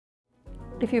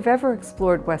If you've ever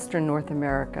explored Western North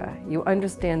America, you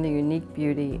understand the unique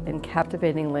beauty and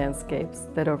captivating landscapes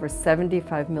that over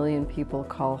 75 million people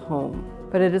call home.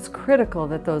 But it is critical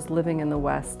that those living in the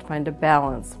West find a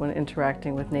balance when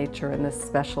interacting with nature in this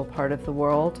special part of the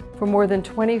world. For more than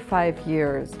 25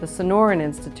 years, the Sonoran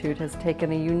Institute has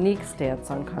taken a unique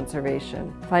stance on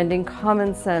conservation, finding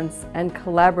common sense and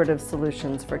collaborative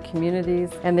solutions for communities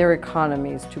and their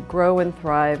economies to grow and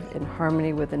thrive in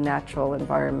harmony with the natural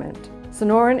environment.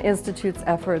 Sonoran Institute's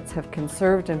efforts have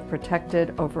conserved and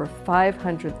protected over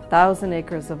 500,000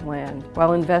 acres of land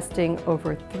while investing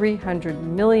over $300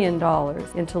 million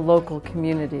into local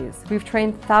communities. We've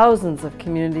trained thousands of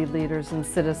community leaders and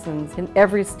citizens in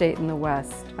every state in the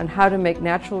West on how to make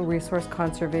natural resource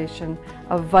conservation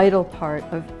a vital part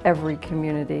of every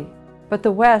community. But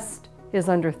the West is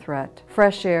under threat.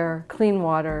 Fresh air, clean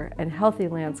water, and healthy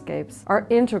landscapes are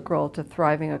integral to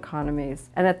thriving economies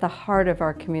and at the heart of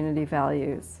our community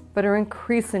values, but are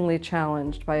increasingly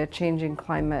challenged by a changing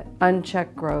climate,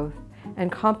 unchecked growth,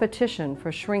 and competition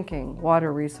for shrinking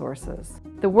water resources.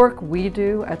 The work we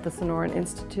do at the Sonoran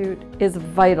Institute is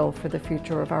vital for the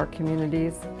future of our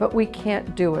communities, but we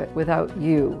can't do it without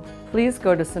you. Please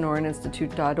go to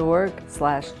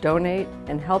sonoraninstitute.org/donate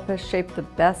and help us shape the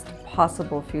best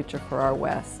possible future for our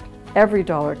West. Every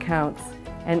dollar counts,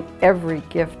 and every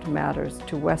gift matters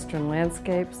to Western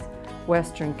landscapes,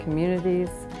 Western communities,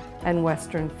 and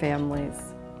Western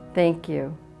families. Thank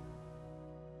you.